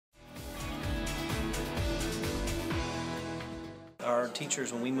our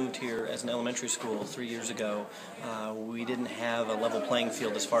teachers, when we moved here as an elementary school 3 years ago, we didn't have a level playing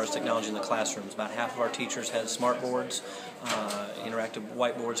field as far as technology in the classrooms. About half of our teachers had smart boards, interactive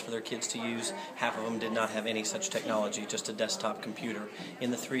whiteboards for their kids to use. Half of them did not have any such technology, just a desktop computer.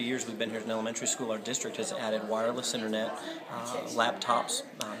 In the 3 years we've been here as an elementary school, our district has added wireless internet, laptops,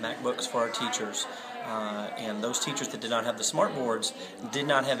 MacBooks for our teachers. And those teachers that did not have the smart boards did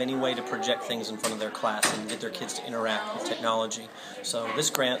not have any way to project things in front of their class and get their kids to interact with technology. So this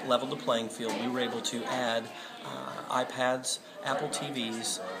grant leveled the playing field. We were able to add iPads, Apple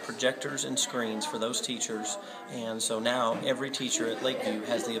TVs, projectors, and screens for those teachers. And so now every teacher at Lakeview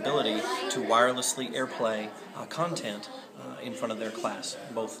has the ability to wirelessly airplay content in front of their class,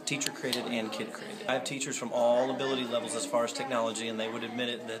 both teacher-created and kid-created. I have teachers from all ability levels as far as technology, and they would admit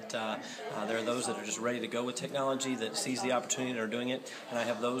it that there are those that are just ready to go with technology, that seize the opportunity and are doing it, and I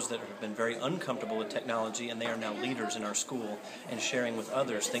have those that have been very uncomfortable with technology, and they are now leaders in our school and sharing with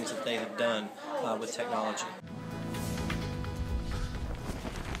others things that they have done with technology.